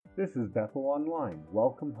This is Bethel Online.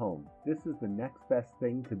 Welcome home. This is the next best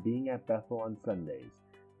thing to being at Bethel on Sundays.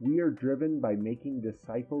 We are driven by making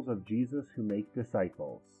disciples of Jesus who make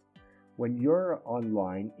disciples. When you're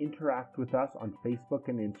online, interact with us on Facebook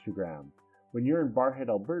and Instagram. When you're in Barhead,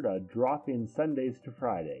 Alberta, drop in Sundays to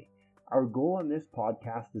Friday. Our goal on this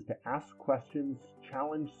podcast is to ask questions,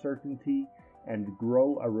 challenge certainty, and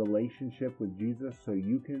grow a relationship with Jesus so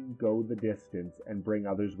you can go the distance and bring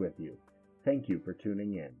others with you. Thank you for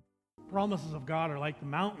tuning in. Promises of God are like the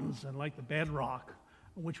mountains and like the bedrock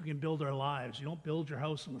on which we can build our lives. You don't build your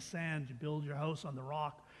house on the sand, you build your house on the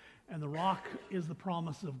rock. And the rock is the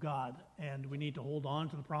promises of God. And we need to hold on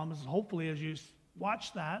to the promises. Hopefully, as you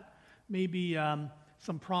watch that, maybe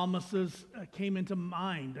some promises came into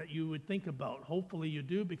mind that you would think about. Hopefully you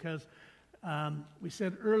do, because we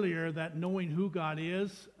said earlier that knowing who God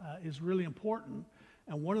is really important.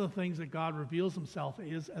 And one of the things that God reveals himself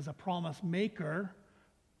is as a promise maker,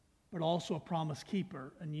 but also a promise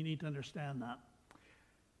keeper. And you need to understand that.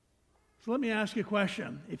 So let me ask you a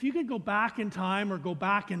question. If you could go back in time or go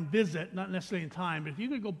back and visit, not necessarily in time, but if you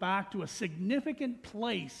could go back to a significant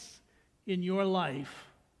place in your life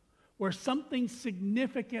where something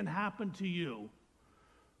significant happened to you,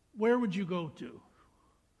 where would you go to?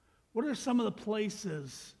 What are some of the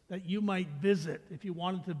places that you might visit if you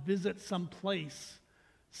wanted to visit some place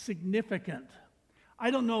significant? I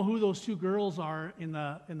don't know who those two girls are in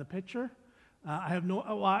the picture. I have no.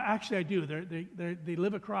 Well, actually, I do. They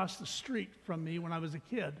live across the street from me when I was a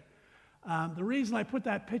kid. The reason I put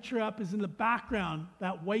that picture up is in the background.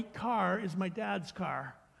 That white car is my dad's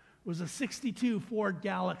car. It was a '62 Ford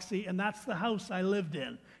Galaxy, and that's the house I lived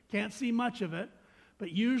in. Can't see much of it, but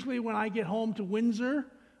usually when I get home to Windsor,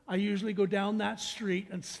 I usually go down that street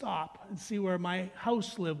and stop and see where my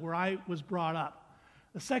house lived, where I was brought up.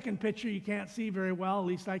 The second picture you can't see very well, at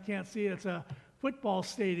least I can't see it. It's a football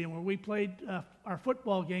stadium where we played our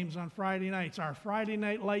football games on Friday nights, our Friday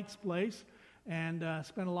Night Lights place, and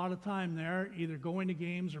spent a lot of time there, either going to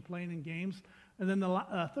games or playing in games. And then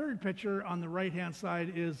the third picture on the right-hand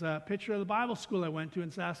side is a picture of the Bible school I went to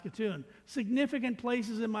in Saskatoon. Significant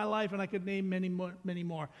places in my life, and I could name many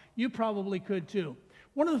more. You probably could too.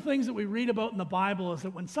 One of the things that we read about in the Bible is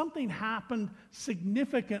that when something happened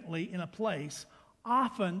significantly in a place,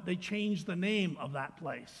 often they change the name of that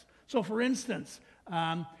place. So for instance,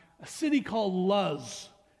 a city called Luz,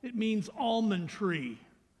 it means almond tree.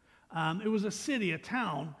 It was a city, a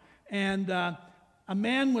town, and a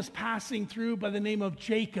man was passing through by the name of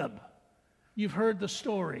Jacob. You've heard the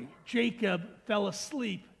story. Jacob fell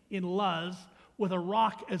asleep in Luz with a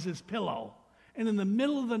rock as his pillow. And in the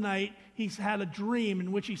middle of the night, he's had a dream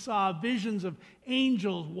in which he saw visions of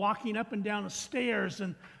angels walking up and down the stairs.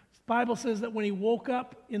 And the Bible says that when he woke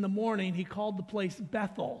up in the morning, he called the place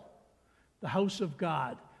Bethel, the house of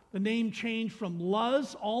God. The name changed from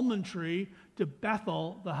Luz, almond tree, to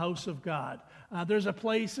Bethel, the house of God. There's a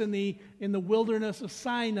place in the wilderness of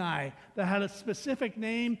Sinai that had a specific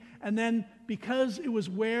name, and then because it was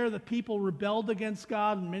where the people rebelled against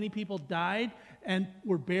God and many people died and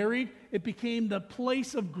were buried, it became the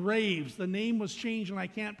place of graves. The name was changed, and I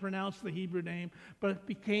can't pronounce the Hebrew name, but it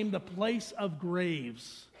became the place of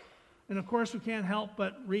graves. And of course, we can't help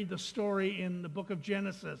but read the story in the book of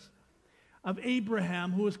Genesis of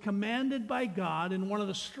Abraham, who was commanded by God in one of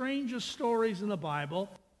the strangest stories in the Bible.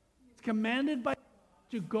 He's commanded by God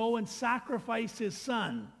to go and sacrifice his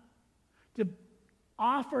son, to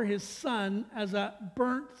offer his son as a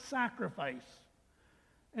burnt sacrifice.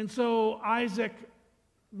 And so Isaac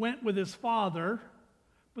went with his father,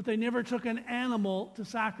 but they never took an animal to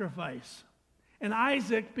sacrifice. And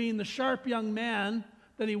Isaac, being the sharp young man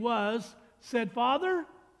that he was, said, "Father,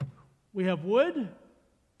 we have wood,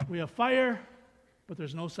 we have fire, but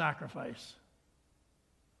there's no sacrifice."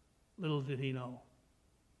 Little did he know.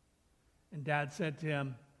 And Dad said to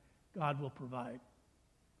him, "God will provide."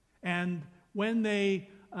 And when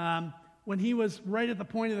he was right at the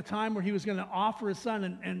point of the time where he was going to offer his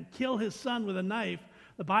son and kill his son with a knife,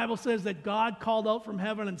 the Bible says that God called out from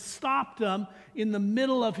heaven and stopped him in the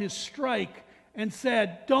middle of his strike and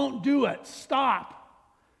said, "Don't do it, stop."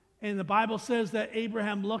 And the Bible says that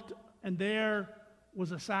Abraham looked, and there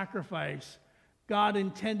was a sacrifice. God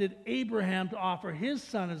intended Abraham to offer his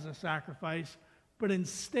son as a sacrifice, but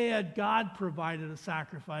instead God provided a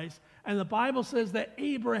sacrifice. And the Bible says that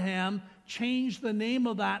Abraham changed the name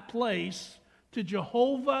of that place to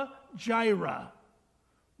Jehovah Jireh,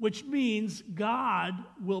 which means God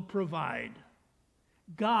will provide.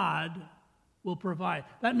 God will provide.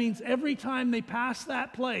 That means every time they passed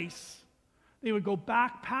that place, they would go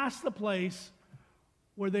back past the place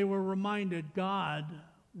where they were reminded God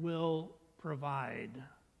will provide.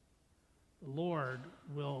 the Lord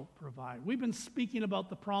will provide. We've been speaking about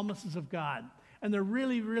the promises of God, and they're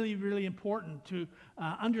really, really, really important to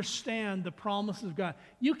understand the promises of God.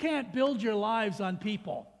 You can't build your lives on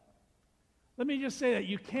people. Let me just say that.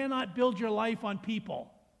 You cannot build your life on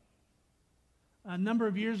people. A number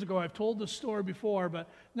of years ago, I've told this story before, but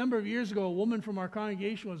a number of years ago, a woman from our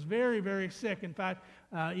congregation was very, very sick. In fact,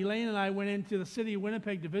 Elaine and I went into the city of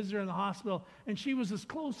Winnipeg to visit her in the hospital, and she was as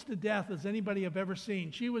close to death as anybody I've ever seen.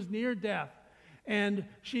 She was near death, and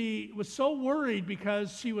she was so worried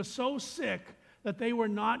because she was so sick that they were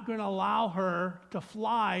not going to allow her to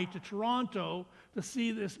fly to Toronto to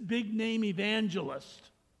see this big-name evangelist.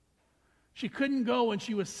 She couldn't go, and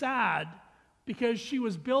she was sad because she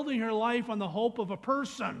was building her life on the hope of a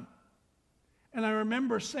person. And I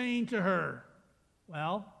remember saying to her,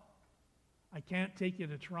 well, I can't take you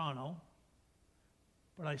to Toronto,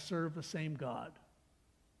 but I serve the same God.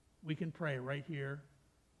 We can pray right here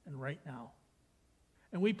and right now.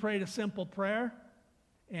 And we prayed a simple prayer,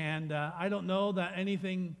 and I don't know that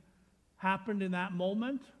anything happened in that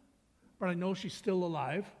moment, but I know she's still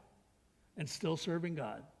alive and still serving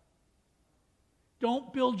God.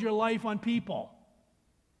 Don't build your life on people.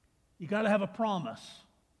 You got to have a promise.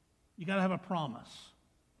 You got to have a promise.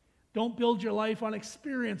 Don't build your life on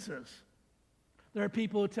experiences. There are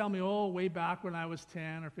people who tell me, oh, way back when I was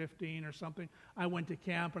 10 or 15 or something, I went to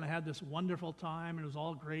camp and I had this wonderful time and it was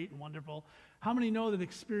all great and wonderful. How many know that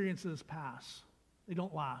experiences pass? They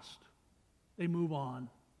don't last. They move on.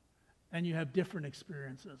 And you have different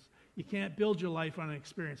experiences. You can't build your life on an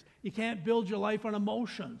experience. You can't build your life on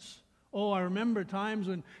emotions. Oh, I remember times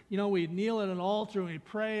when, we'd kneel at an altar and we'd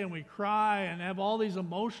pray and we'd cry and have all these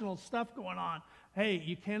emotional stuff going on. Hey,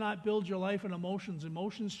 you cannot build your life on emotions.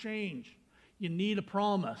 Emotions change. You need a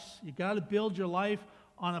promise. You got to build your life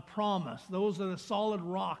on a promise. Those are the solid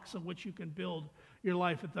rocks on which you can build your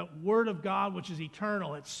life. It's the Word of God, which is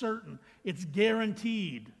eternal. It's certain. It's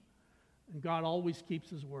guaranteed. And God always keeps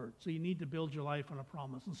His word. So you need to build your life on a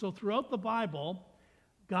promise. And so throughout the Bible,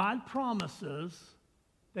 God promises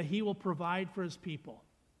that He will provide for His people.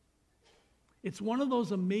 It's one of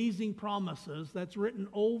those amazing promises that's written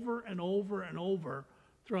over and over and over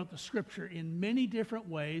throughout the Scripture in many different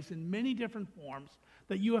ways, in many different forms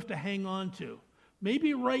that you have to hang on to.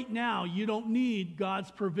 Maybe right now you don't need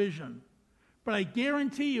God's provision, but I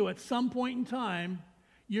guarantee you at some point in time,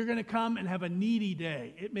 you're going to come and have a needy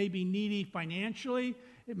day. It may be needy financially.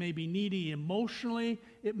 It may be needy emotionally.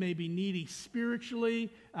 It may be needy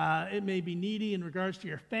spiritually. It may be needy in regards to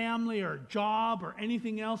your family or job or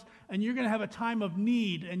anything else. And you're going to have a time of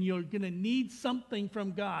need, and you're going to need something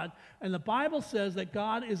from God. And the Bible says that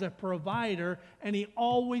God is a provider, and He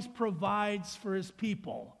always provides for His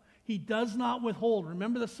people. He does not withhold.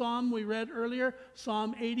 Remember the psalm we read earlier?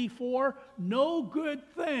 Psalm 84, no good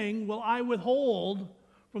thing will I withhold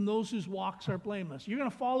from those whose walks are blameless. You're going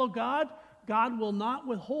to follow God? God will not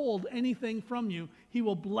withhold anything from you. He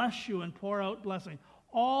will bless you and pour out blessing.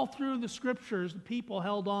 All through the Scriptures, the people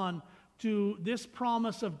held on to this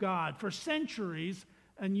promise of God for centuries,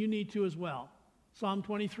 and you need to as well. Psalm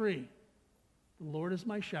 23, the Lord is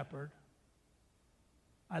my shepherd.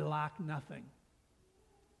 I lack nothing.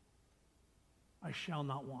 I shall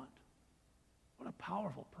not want. What a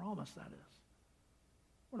powerful promise that is.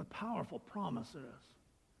 What a powerful promise it is.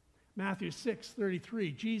 Matthew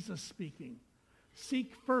 6:33, Jesus speaking.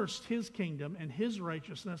 Seek first His kingdom and His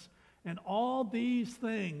righteousness, and all these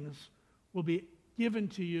things will be given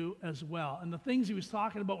to you as well. And the things He was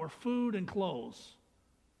talking about were food and clothes.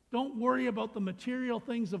 Don't worry about the material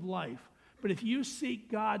things of life. But if you seek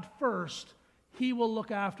God first, He will look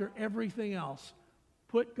after everything else.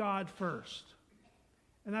 Put God first.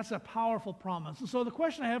 And that's a powerful promise. And so the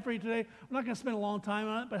question I have for you today, I'm not going to spend a long time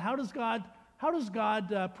on it, but how does God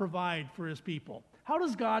provide for His people? How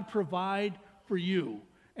does God provide for you?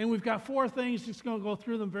 And we've got 4 things, just going to go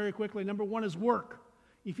through them very quickly. Number 1 is work.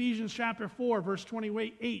 Ephesians chapter 4, verse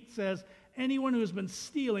 28 says, anyone who has been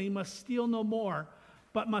stealing must steal no more,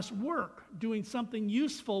 but must work, doing something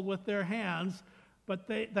useful with their hands,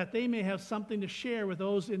 that they may have something to share with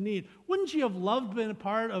those in need. Wouldn't you have loved being a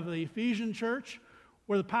part of the Ephesian church,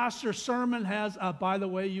 where the pastor's sermon has, by the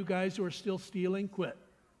way, you guys who are still stealing, quit?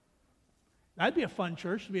 That'd be a fun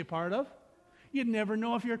church to be a part of. You'd never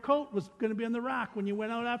know if your coat was going to be in the rack when you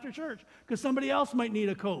went out after church, because somebody else might need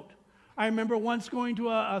a coat. I remember once going to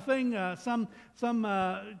a thing, some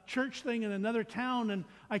church thing in another town, and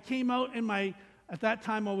I came out in at that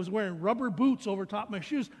time I was wearing rubber boots over top my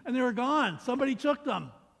shoes, and they were gone. Somebody took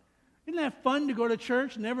them. Isn't that fun to go to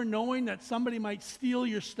church never knowing that somebody might steal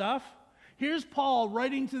your stuff? Here's Paul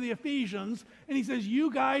writing to the Ephesians, and he says,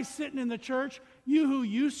 you guys sitting in the church, you who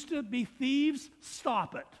used to be thieves,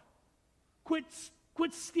 stop it.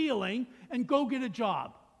 Quit stealing and go get a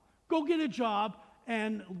job. Go get a job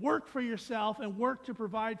and work for yourself and work to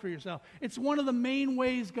provide for yourself. It's one of the main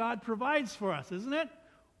ways God provides for us, isn't it?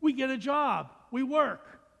 We get a job. We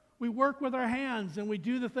work. We work with our hands and we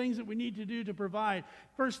do the things that we need to do to provide.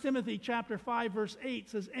 1 Timothy chapter 5, verse 8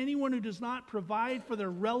 says, anyone who does not provide for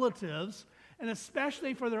their relatives, and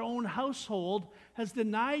especially for their own household, has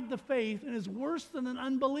denied the faith and is worse than an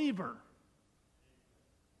unbeliever.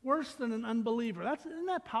 Worse than an unbeliever. Isn't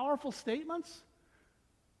that powerful statements?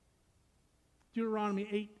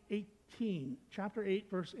 Deuteronomy 8:18, chapter 8,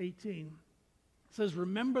 verse 18 says,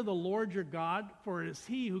 remember the Lord your God, for it is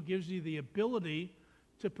he who gives you the ability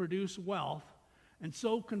to produce wealth, and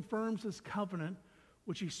so confirms his covenant,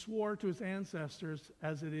 which he swore to his ancestors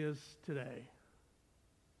as it is today.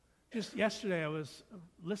 Just yesterday I was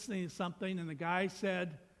listening to something, and the guy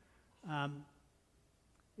said,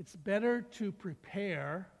 it's better to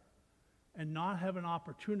prepare and not have an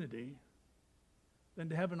opportunity than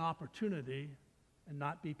to have an opportunity and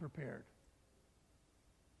not be prepared.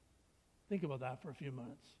 Think about that for a few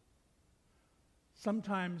minutes.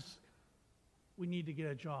 Sometimes we need to get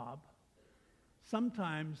a job.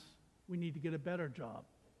 Sometimes we need to get a better job.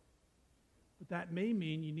 But that may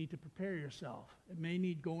mean you need to prepare yourself. It may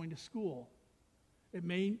need going to school. It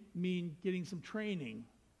may mean getting some training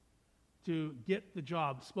to get the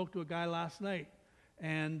job. Spoke to a guy last night,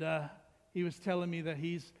 and he was telling me that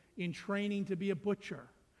he's in training to be a butcher.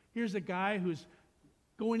 Here's a guy who's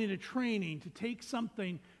going into training to take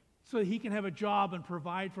something so that he can have a job and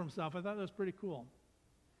provide for himself. I thought that was pretty cool.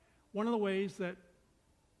 One of the ways that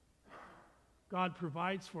God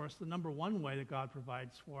provides for us, the number one way that God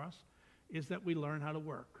provides for us, is that we learn how to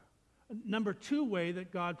work. Number two way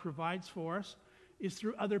that God provides for us is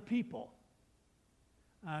through other people.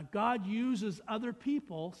 God uses other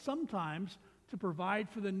people sometimes to provide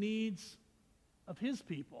for the needs of his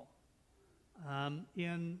people.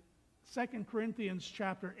 In 2 Corinthians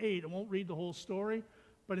chapter 8, I won't read the whole story,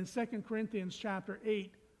 but in 2 Corinthians chapter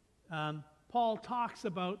 8, Paul talks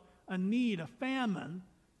about a need, a famine,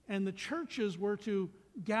 and the churches were to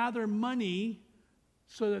gather money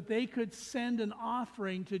so that they could send an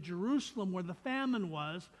offering to Jerusalem where the famine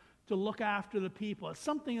was to look after the people. It's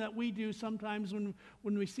something that we do sometimes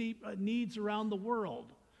when we see needs around the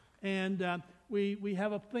world. And we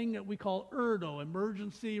have a thing that we call ERDO,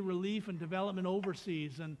 Emergency Relief and Development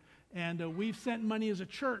Overseas. And we've sent money as a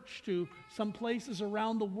church to some places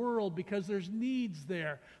around the world because there's needs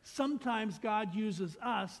there. Sometimes God uses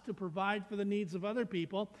us to provide for the needs of other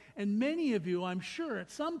people. And many of you, I'm sure,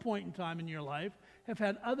 at some point in time in your life, have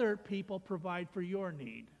had other people provide for your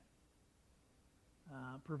need.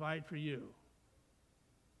 Provide for you.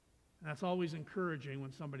 And that's always encouraging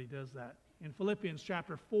when somebody does that. In Philippians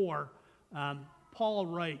chapter 4, Paul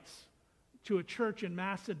writes to a church in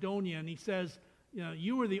Macedonia, and he says,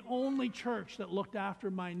 you were the only church that looked after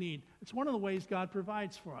my need. It's one of the ways God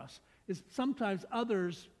provides for us, is sometimes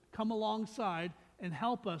others come alongside and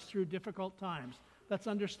help us through difficult times. That's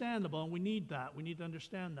understandable, and we need that. We need to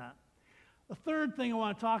understand that. The third thing I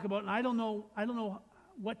want to talk about, and I don't know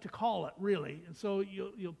what to call it, really, and so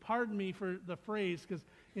you'll pardon me for the phrase, because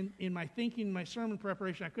in my thinking, my sermon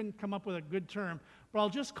preparation, I couldn't come up with a good term, but I'll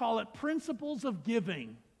just call it principles of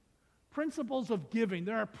giving. Principles of giving.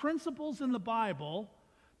 There are principles in the Bible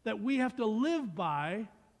that we have to live by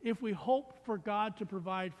if we hope for God to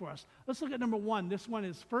provide for us. Let's look at number one. This one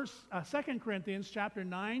is 2 Corinthians chapter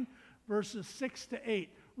 9, verses 6 to 8.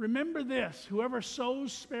 Remember this, whoever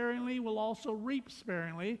sows sparingly will also reap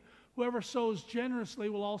sparingly. Whoever sows generously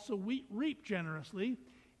will also reap generously.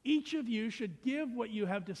 Each of you should give what you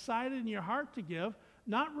have decided in your heart to give,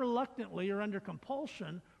 not reluctantly or under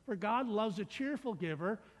compulsion, for God loves a cheerful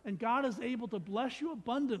giver, and God is able to bless you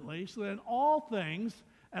abundantly, so that in all things,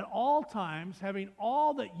 at all times, having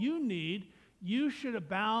all that you need, you should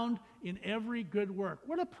abound in every good work.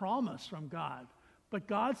 What a promise from God. But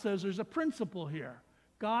God says there's a principle here.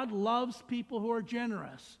 God loves people who are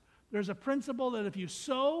generous. There's a principle that if you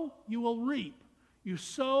sow, you will reap. You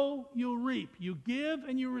sow, you'll reap. You give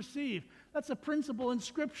and you receive. That's a principle in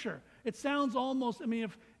Scripture. It sounds almost,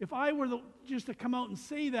 if I were just to come out and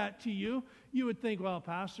say that to you, you would think, well,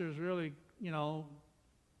 pastor's really,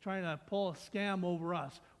 trying to pull a scam over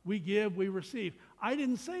us. We give, we receive. I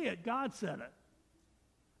didn't say it. God said it.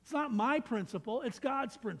 It's not my principle. It's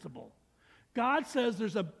God's principle. God says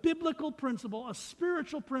there's a biblical principle, a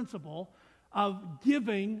spiritual principle of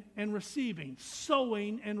giving and receiving,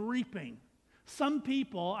 sowing and reaping.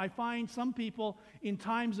 I find some people in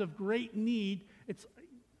times of great need,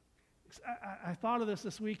 I thought of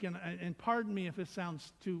this week, and pardon me if it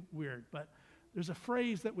sounds too weird, but there's a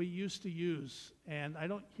phrase that we used to use, and I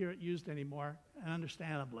don't hear it used anymore, and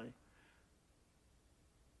understandably.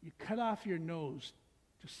 You cut off your nose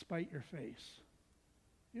to spite your face.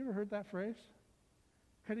 You ever heard that phrase?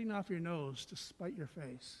 Cutting off your nose to spite your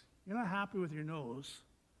face. You're not happy with your nose.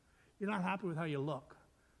 You're not happy with how you look.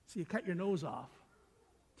 So you cut your nose off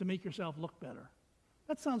to make yourself look better.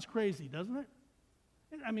 That sounds crazy, doesn't it?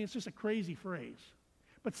 I mean, it's just a crazy phrase.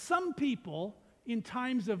 But some people, in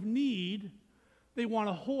times of need, they want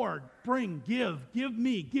to hoard, bring, give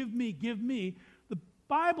me. The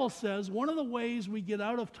Bible says one of the ways we get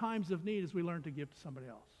out of times of need is we learn to give to somebody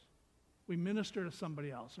else. We minister to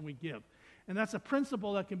somebody else, and we give. And that's a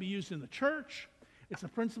principle that can be used in the church. It's a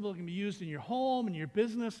principle that can be used in your home, in your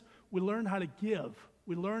business. We learn how to give.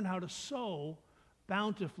 We learn how to sow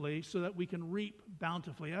bountifully so that we can reap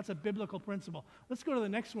bountifully. That's a biblical principle. Let's go to the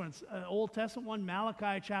next one. It's an Old Testament one,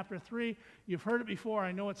 Malachi chapter 3. You've heard it before.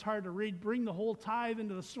 I know it's hard to read. Bring the whole tithe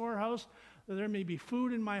into the storehouse, that there may be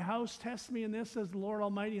food in my house. Test me in this, says the Lord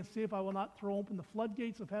Almighty, and see if I will not throw open the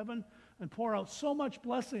floodgates of heaven and pour out so much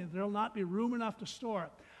blessing that there will not be room enough to store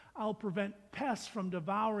it. I'll prevent pests from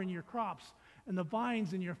devouring your crops, and the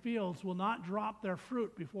vines in your fields will not drop their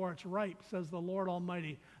fruit before it's ripe, says the Lord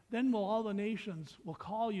Almighty. Then will all the nations will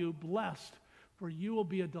call you blessed, for you will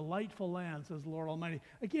be a delightful land, says the Lord Almighty.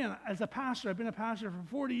 Again, as a pastor, I've been a pastor for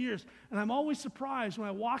 40 years, and I'm always surprised when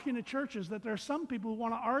I walk into churches that there are some people who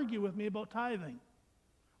want to argue with me about tithing.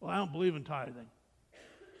 Well, I don't believe in tithing.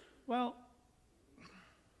 Well,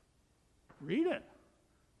 read it.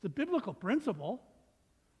 It's a biblical principle.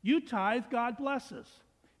 You tithe, God blesses.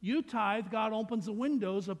 You tithe, God opens the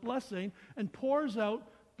windows of blessing and pours out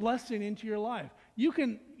blessing into your life. You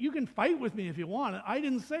can fight with me if you want it. I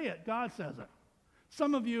didn't say it. God says it.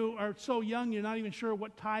 Some of you are so young you're not even sure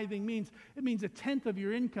what tithing means. It means 1/10 of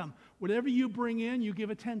your income. Whatever you bring in, you give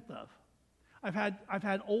 1/10 of. I've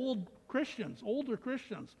had older Christians.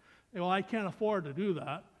 Well, I can't afford to do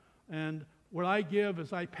that. And what I give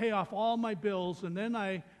is I pay off all my bills and then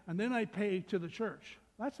I pay to the church.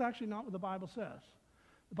 That's actually not what the Bible says.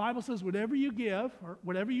 The Bible says whatever you give or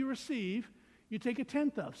whatever you receive, you take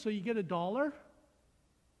 1/10 of. So you get $1.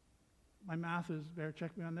 My math is there.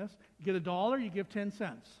 Check me on this. You get $1, you give 10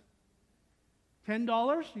 cents.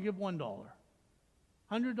 $10, you give $1.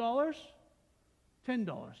 $100,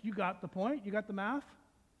 $10. You got the point? You got the math?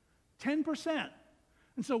 10%.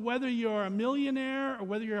 And so whether you're a millionaire or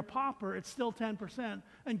whether you're a pauper, it's still 10%.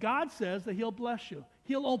 And God says that He'll bless you.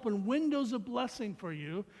 He'll open windows of blessing for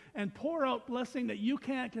you and pour out blessing that you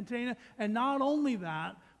can't contain it. And not only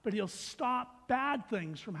that, but He'll stop bad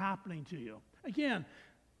things from happening to you. Again,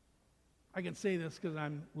 I can say this because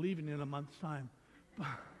I'm leaving in a month's time.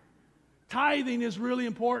 Tithing is really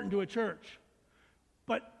important to a church.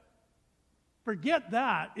 But forget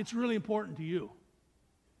that, it's really important to you.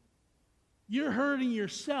 You're hurting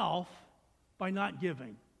yourself by not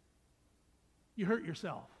giving. You hurt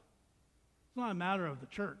yourself. It's not a matter of the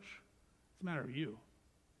church. It's a matter of you.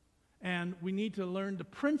 And we need to learn the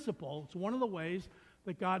principle. It's one of the ways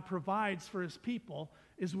that God provides for His people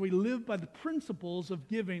is we live by the principles of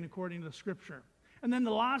giving according to the Scripture. And then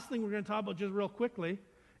the last thing we're going to talk about just real quickly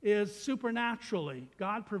is supernaturally.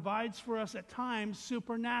 God provides for us at times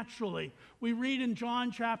supernaturally. We read in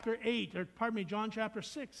John chapter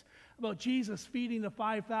 6 about Jesus feeding the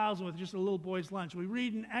 5,000 with just a little boy's lunch. We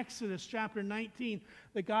read in Exodus chapter 19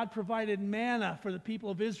 that God provided manna for the people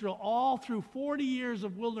of Israel all through 40 years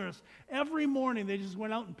of wilderness. Every morning they just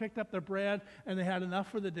went out and picked up their bread and they had enough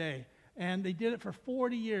for the day. And they did it for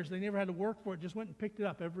 40 years. They never had to work for it, just went and picked it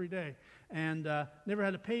up every day. And never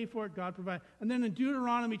had to pay for it, God provided. And then in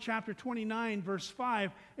Deuteronomy chapter 29, verse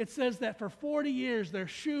 5, it says that for 40 years their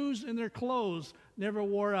shoes and their clothes never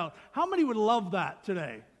wore out. How many would love that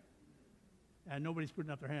today? And nobody's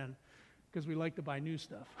putting up their hand because we like to buy new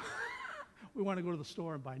stuff. We want to go to the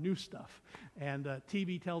store and buy new stuff. And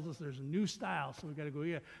TV tells us there's a new style, so we've got to go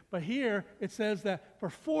here. But here it says that for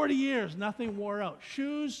 40 years nothing wore out.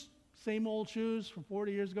 Shoes, same old shoes from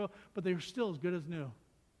 40 years ago, but they were still as good as new.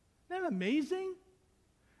 Isn't that amazing?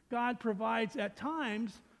 God provides at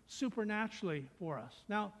times supernaturally for us.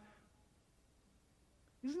 Now,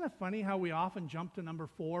 isn't it funny how we often jump to number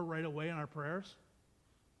 4 right away in our prayers?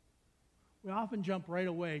 We often jump right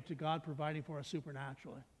away to God providing for us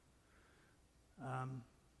supernaturally.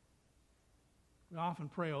 We often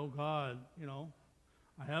pray, oh God,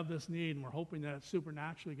 I have this need, and we're hoping that it's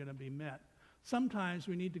supernaturally going to be met. Sometimes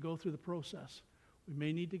we need to go through the process. We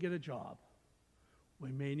may need to get a job.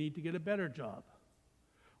 We may need to get a better job.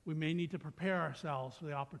 We may need to prepare ourselves for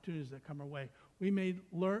the opportunities that come our way. We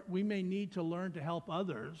may need to learn to help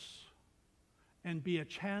others and be a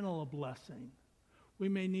channel of blessing. We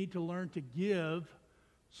may need to learn to give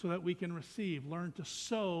so that we can receive. Learn to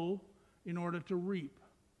sow in order to reap.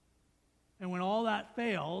 And when all that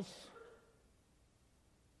fails,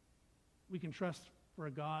 we can trust for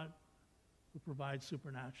a God who provides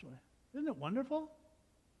supernaturally. Isn't it wonderful?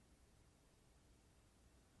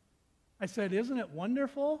 I said, isn't it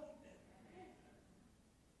wonderful?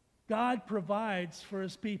 God provides for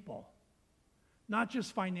his people. Not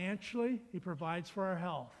just financially, he provides for our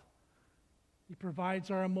health. He provides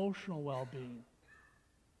our emotional well-being.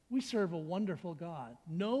 We serve a wonderful God.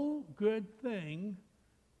 No good thing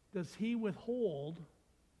does he withhold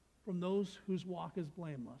from those whose walk is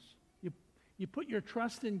blameless. You put your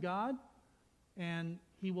trust in God, and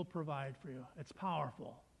he will provide for you. It's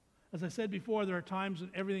powerful. As I said before, there are times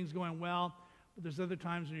when everything's going well, but there's other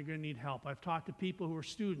times when you're going to need help. I've talked to people who are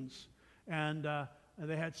students, and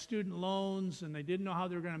they had student loans, and they didn't know how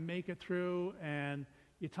they were going to make it through, and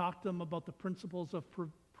you talk to them about the principles of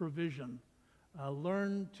provision.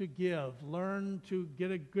 Learn to give. Learn to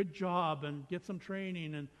get a good job and get some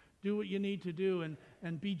training and do what you need to do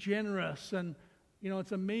and be generous. And,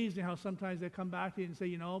 it's amazing how sometimes they come back to you and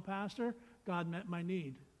say, Pastor, God met my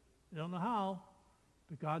need. I don't know how,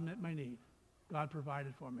 but God met my need. God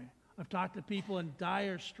provided for me. I've talked to people in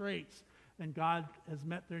dire straits, and God has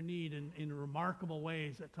met their need in remarkable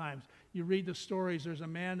ways at times. You read the stories. There's a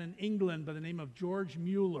man in England by the name of George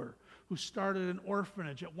Mueller who started an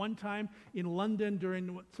orphanage. At one time in London,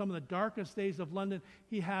 during some of the darkest days of London,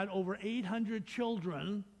 he had over 800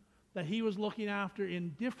 children that he was looking after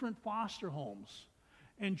in different foster homes.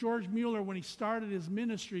 And George Mueller, when he started his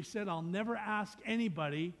ministry, said, I'll never ask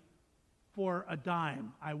anybody for a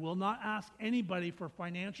dime. I will not ask anybody for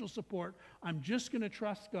financial support. I'm just going to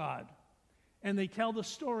trust God. And they tell the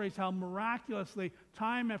stories how miraculously,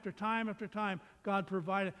 time after time after time, God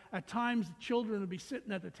provided. At times, the children would be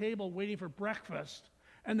sitting at the table waiting for breakfast,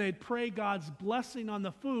 and they'd pray God's blessing on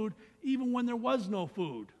the food even when there was no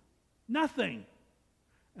food. Nothing.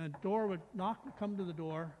 And a door would come to the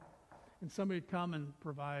door, and somebody would come and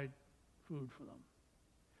provide food for them.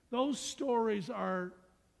 Those stories are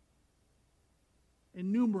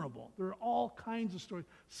innumerable. There are all kinds of stories.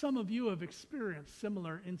 Some of you have experienced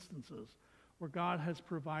similar instances where God has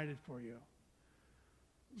provided for you.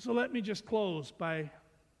 So let me just close by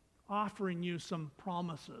offering you some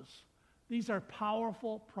promises. These are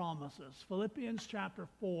powerful promises. Philippians chapter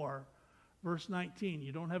 4, verse 19.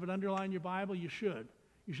 You don't have it underlined in your Bible? You should.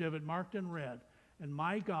 You should have it marked in red. And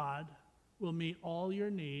my God will meet all your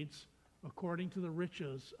needs according to the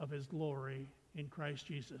riches of his glory in Christ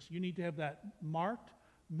Jesus. You need to have that marked,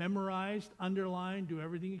 memorized, underlined, do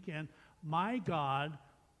everything you can. My God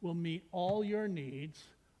will meet all your needs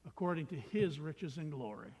according to his riches and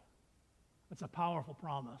glory. That's a powerful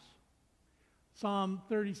promise. Psalm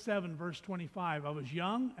 37, verse 25. I was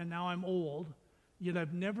young and now I'm old, yet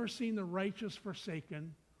I've never seen the righteous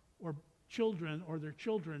forsaken or children or their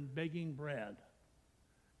children begging bread.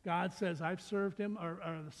 God says, I've served him, or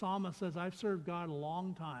the psalmist says, I've served God a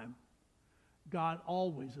long time. God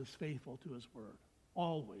always is faithful to his word.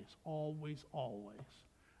 Always, always, always.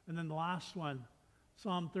 And then the last one,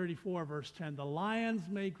 Psalm 34, verse 10. The lions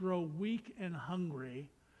may grow weak and hungry,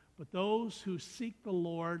 but those who seek the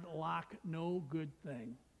Lord lack no good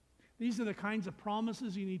thing. These are the kinds of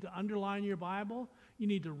promises you need to underline in your Bible. You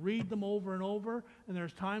need to read them over and over. And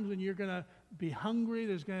there's times when you're going to be hungry.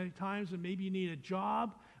 There's going to be times when maybe you need a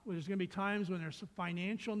job. There's going to be times when there's a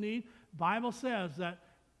financial need. The Bible says that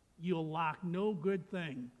you'll lack no good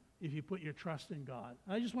thing if you put your trust in God.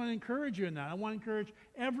 I just want to encourage you in that. I want to encourage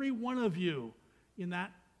every one of you in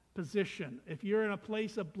that position. If you're in a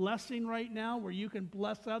place of blessing right now where you can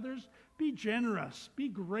bless others, be generous, be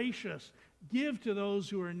gracious, give to those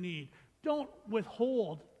who are in need. Don't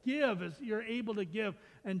withhold. Give as you're able to give,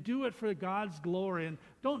 and do it for God's glory. And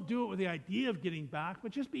don't do it with the idea of getting back,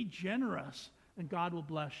 but just be generous, and God will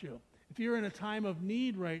bless you. If you're in a time of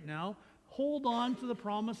need right now, hold on to the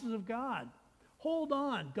promises of God. Hold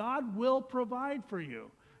on. God will provide for you.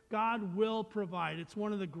 God will provide. It's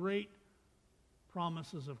one of the great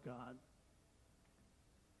promises of God.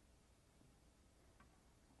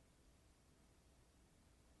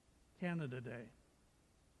 Canada Day.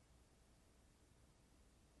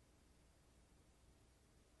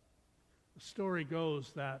 The story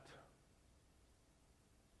goes that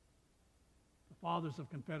the Fathers of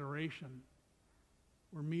Confederation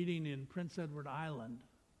were meeting in Prince Edward Island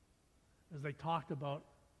as they talked about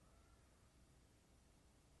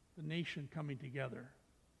the nation coming together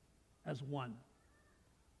as one.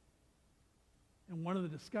 And one of the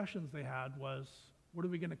discussions they had was, what are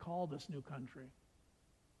we going to call this new country?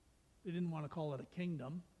 They didn't want to call it a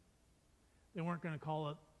kingdom. They weren't going to call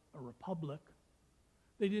it a republic.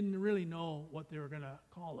 They didn't really know what they were going to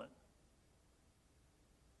call it.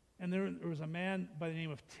 And there was a man by the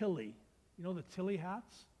name of Tilley. You know the Tilley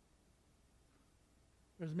hats?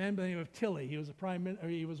 There's a man by the name of Tilley. He was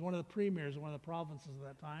one of the premiers of one of the provinces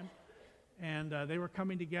at that time. And they were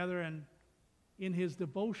coming together, and in his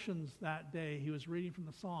devotions that day, he was reading from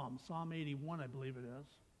the Psalms, Psalm 81, I believe it is.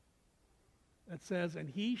 It says, "And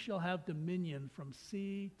he shall have dominion from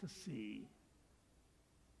sea to sea."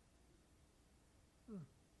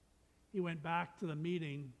 He went back to the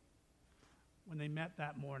meeting when they met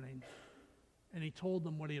that morning, and he told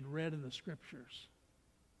them what he had read in the scriptures.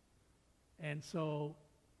 And so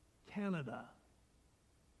Canada,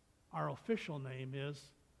 our official name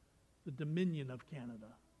is the Dominion of Canada.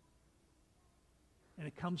 And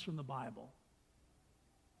it comes from the Bible.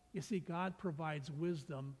 You see, God provides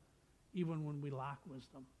wisdom even when we lack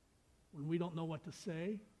wisdom. When we don't know what to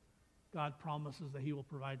say, God promises that he will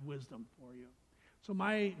provide wisdom for you. So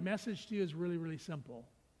my message to you is really, really simple.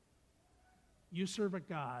 You serve a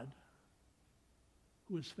God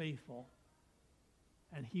who is faithful,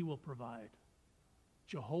 and he will provide.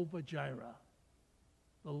 Jehovah Jireh,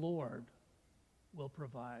 the Lord, will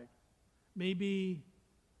provide. Maybe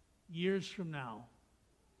years from now,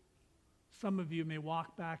 some of you may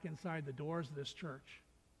walk back inside the doors of this church,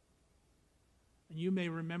 and you may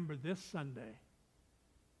remember this Sunday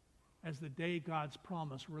as the day God's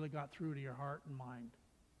promise really got through to your heart and mind.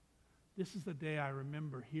 This is the day I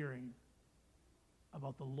remember hearing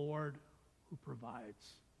about the Lord who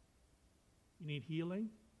provides. You need healing?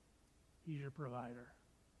 He's your provider.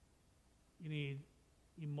 You need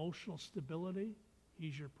emotional stability?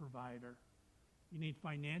 He's your provider. You need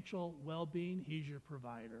financial well-being? He's your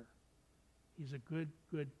provider. He's a good,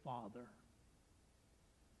 good father.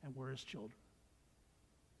 And we're his children.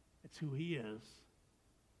 It's who he is,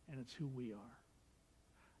 and it's who we are.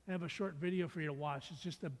 I have a short video for you to watch. It's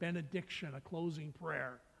just a benediction, a closing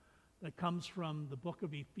prayer that comes from the book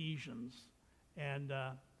of Ephesians. And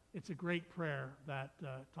it's a great prayer that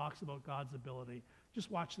talks about God's ability.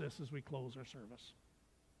 Just watch this as we close our service.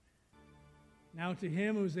 Now to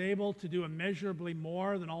him who is able to do immeasurably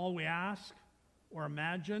more than all we ask or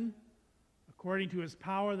imagine, according to his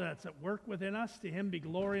power that's at work within us, to him be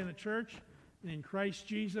glory in the church and in Christ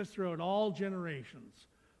Jesus throughout all generations,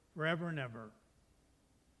 forever and ever.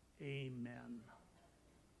 Amen.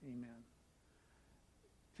 Amen.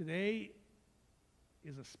 Today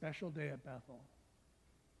is a special day at Bethel.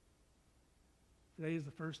 Today is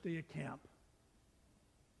the first day of camp.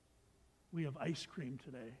 We have ice cream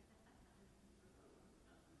today.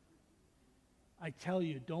 I tell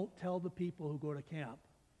you, don't tell the people who go to camp,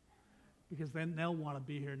 because then they'll want to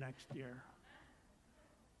be here next year.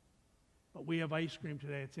 But we have ice cream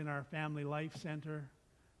today. It's in our Family Life Center,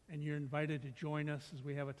 and you're invited to join us as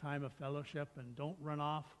we have a time of fellowship. And don't run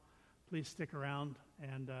off. Please stick around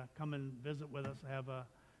and come and visit with us. Have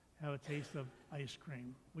a taste of ice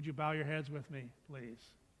cream. Would you bow your heads with me, please?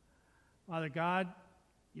 Father God,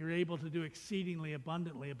 you're able to do exceedingly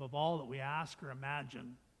abundantly above all that we ask or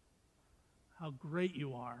imagine. How great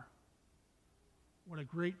you are. What a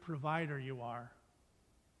great provider you are.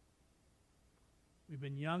 We've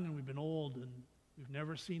been young and we've been old, and we've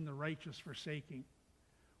never seen the righteous forsaking.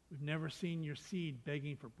 We've never seen your seed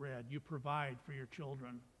begging for bread. You provide for your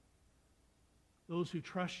children. Those who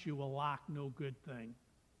trust you will lack no good thing.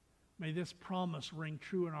 May this promise ring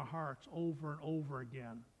true in our hearts over and over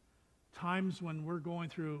again. Times when we're going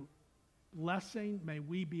through blessing, may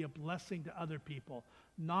we be a blessing to other people,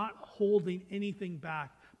 not holding anything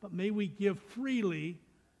back, but may we give freely,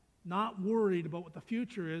 not worried about what the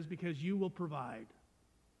future is, because you will provide.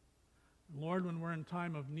 Lord, when we're in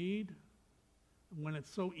time of need, when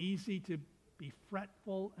it's so easy to be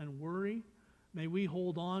fretful and worry, may we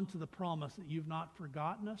hold on to the promise that you've not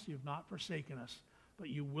forgotten us, you've not forsaken us, but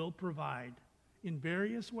you will provide. In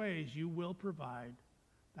various ways, you will provide.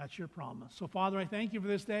 That's your promise. So, Father, I thank you for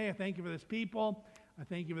this day. I thank you for this people. I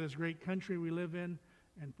thank you for this great country we live in.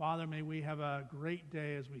 And, Father, may we have a great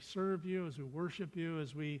day as we serve you, as we worship you,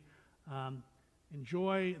 as we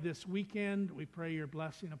enjoy this weekend. We pray your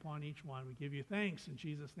blessing upon each one. We give you thanks. In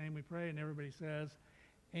Jesus' name we pray. And everybody says,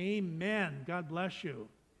 amen. God bless you.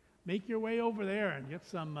 Make your way over there and get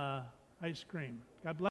some ice cream. God bless.